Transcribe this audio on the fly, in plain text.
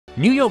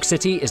New York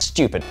City is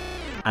stupid.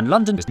 And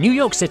London is New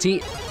York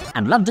City,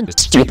 and London is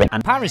stupid,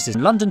 and Paris is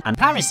London, and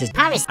Paris is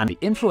Paris, and the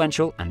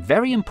influential and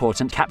very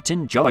important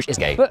Captain George is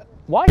gay. But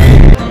why?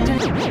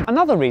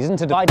 Another reason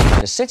to divide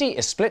the city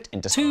is split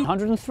into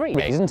 203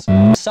 reasons.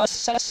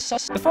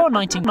 Before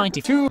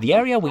 1992, the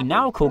area we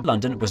now call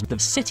London was the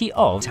city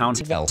of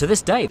Townsville. To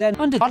this day, then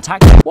under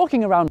attack.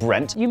 Walking around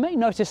Brent, you may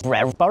notice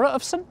Borough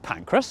of St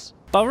Pancras.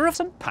 Borough of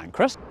St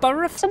Pancras.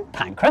 Borough of St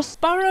Pancras.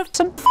 Borough of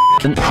St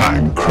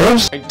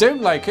Pancras. I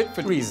don't like it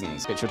for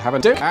reasons. It should have a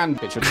dick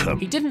and it should come.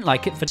 He didn't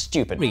like it for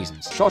stupid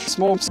reasons. Short,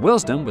 small.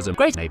 Willesden was a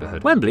great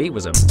neighbourhood. Wembley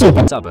was a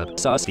stupid suburb.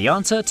 So the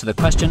answer to the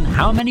question,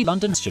 how many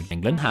Londons should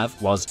England have,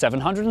 was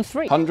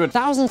 703.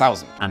 100,000.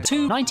 And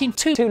 2, 19,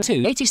 2, 2,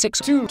 2, 86,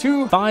 2,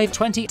 2, 5,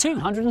 20,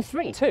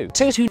 203, 2,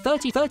 2, 2,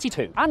 30,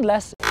 32. and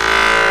less.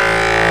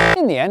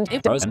 In the end,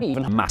 it doesn't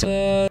even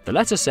matter. The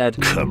letter said,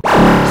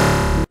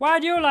 Why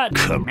do you like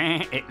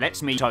It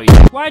lets me tell you.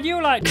 Why do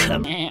you like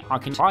I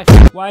can type.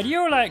 Why do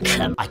you like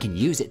I can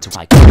use it to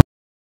type.